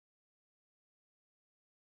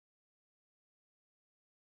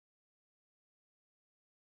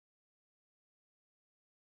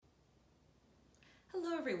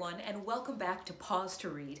Hello everyone and welcome back to Paws to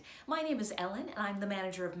Read. My name is Ellen and I'm the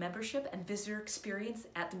manager of membership and visitor experience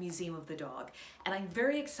at the Museum of the Dog. And I'm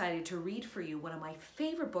very excited to read for you one of my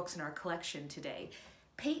favorite books in our collection today,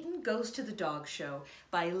 Peyton Goes to the Dog Show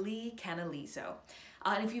by Lee Canalizo.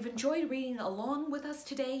 And if you've enjoyed reading along with us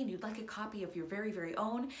today and you'd like a copy of your very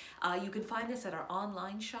own, you can find this at our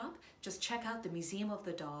online shop. Just check out the Museum of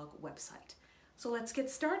the Dog website. So let's get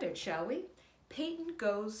started, shall we? Peyton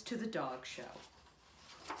Goes to the Dog Show.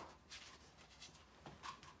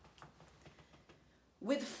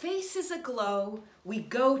 With faces aglow, we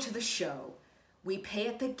go to the show. We pay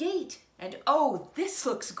at the gate, and oh, this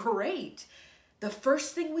looks great. The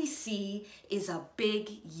first thing we see is a big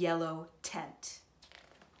yellow tent.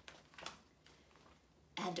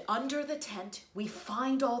 And under the tent, we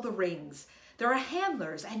find all the rings. There are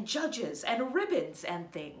handlers and judges and ribbons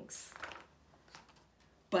and things.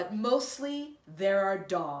 But mostly, there are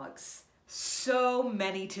dogs. So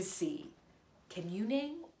many to see. Can you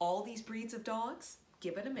name all these breeds of dogs?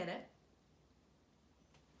 Give it a minute.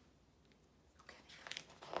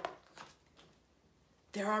 Okay.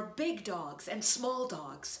 There are big dogs and small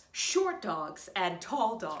dogs, short dogs and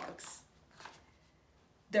tall dogs.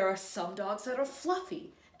 There are some dogs that are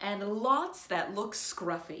fluffy and lots that look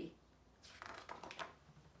scruffy.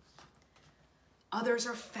 Others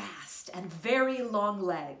are fast and very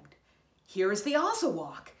long-legged. Here is the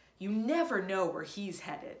Ozawack. You never know where he's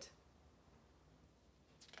headed.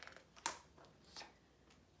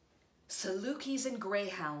 Salukis and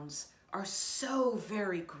greyhounds are so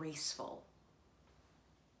very graceful.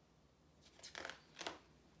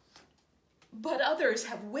 But others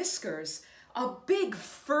have whiskers, a big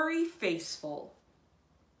furry faceful.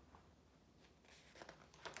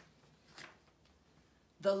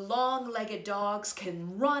 The long-legged dogs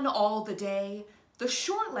can run all the day. The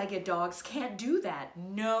short-legged dogs can't do that,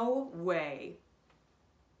 no way.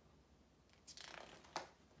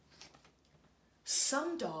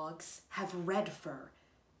 Some dogs have red fur.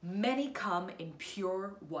 Many come in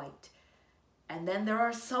pure white. And then there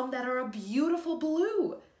are some that are a beautiful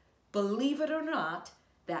blue. Believe it or not,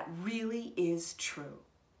 that really is true.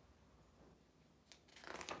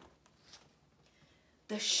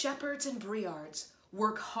 The shepherds and briards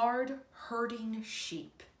work hard herding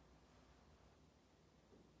sheep.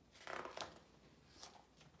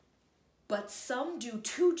 But some do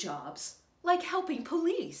two jobs, like helping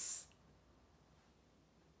police.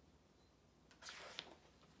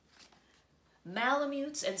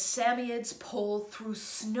 Malamutes and Samoyeds pull through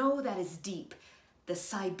snow that is deep. The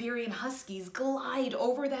Siberian Huskies glide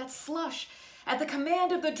over that slush at the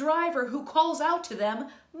command of the driver who calls out to them,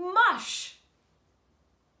 "Mush!"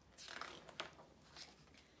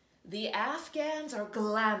 The Afghans are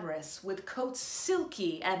glamorous with coats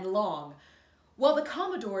silky and long, while the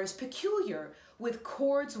Commodore is peculiar with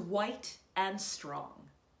cords white and strong.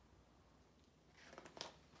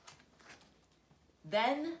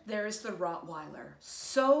 Then there is the Rottweiler,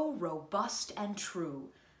 so robust and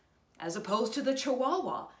true. As opposed to the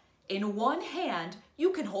Chihuahua, in one hand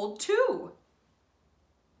you can hold two.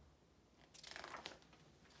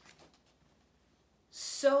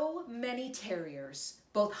 So many terriers,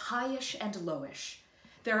 both highish and lowish.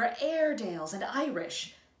 There are Airedales and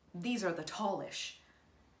Irish, these are the tallish.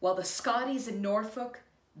 While the Scotties in Norfolk,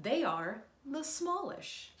 they are the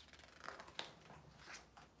smallish.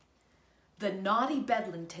 The naughty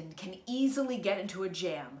Bedlington can easily get into a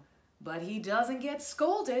jam, but he doesn't get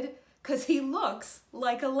scolded because he looks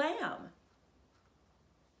like a lamb.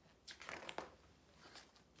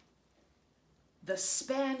 The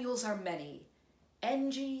Spaniels are many,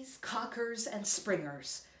 Engies, Cockers, and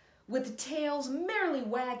Springers. With tails merrily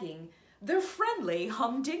wagging, they're friendly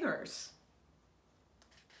humdingers.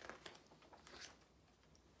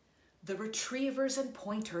 The Retrievers and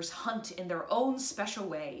Pointers hunt in their own special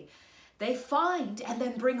way. They find and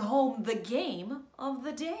then bring home the game of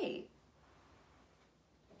the day.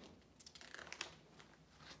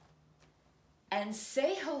 And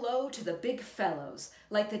say hello to the big fellows,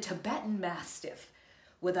 like the Tibetan Mastiff.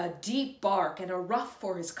 With a deep bark and a ruff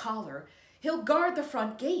for his collar, he'll guard the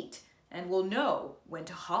front gate and will know when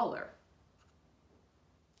to holler.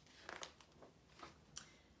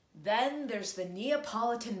 Then there's the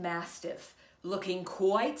Neapolitan Mastiff, looking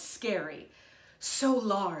quite scary. So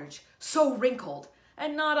large, so wrinkled,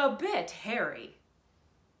 and not a bit hairy.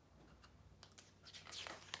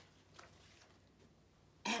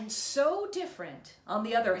 And so different, on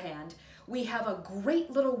the other hand, we have a great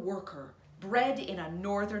little worker bred in a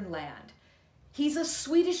northern land. He's a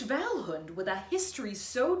Swedish Valhund with a history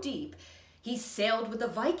so deep, he sailed with the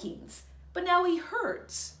Vikings, but now he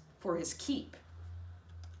herds for his keep.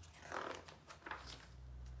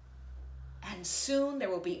 And soon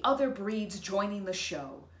there will be other breeds joining the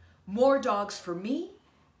show. More dogs for me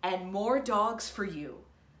and more dogs for you,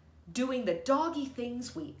 doing the doggy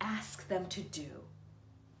things we ask them to do.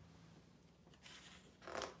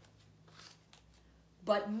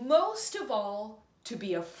 But most of all, to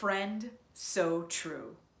be a friend so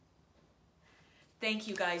true. Thank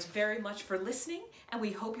you guys very much for listening, and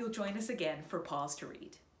we hope you'll join us again for Paws to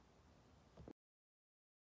Read.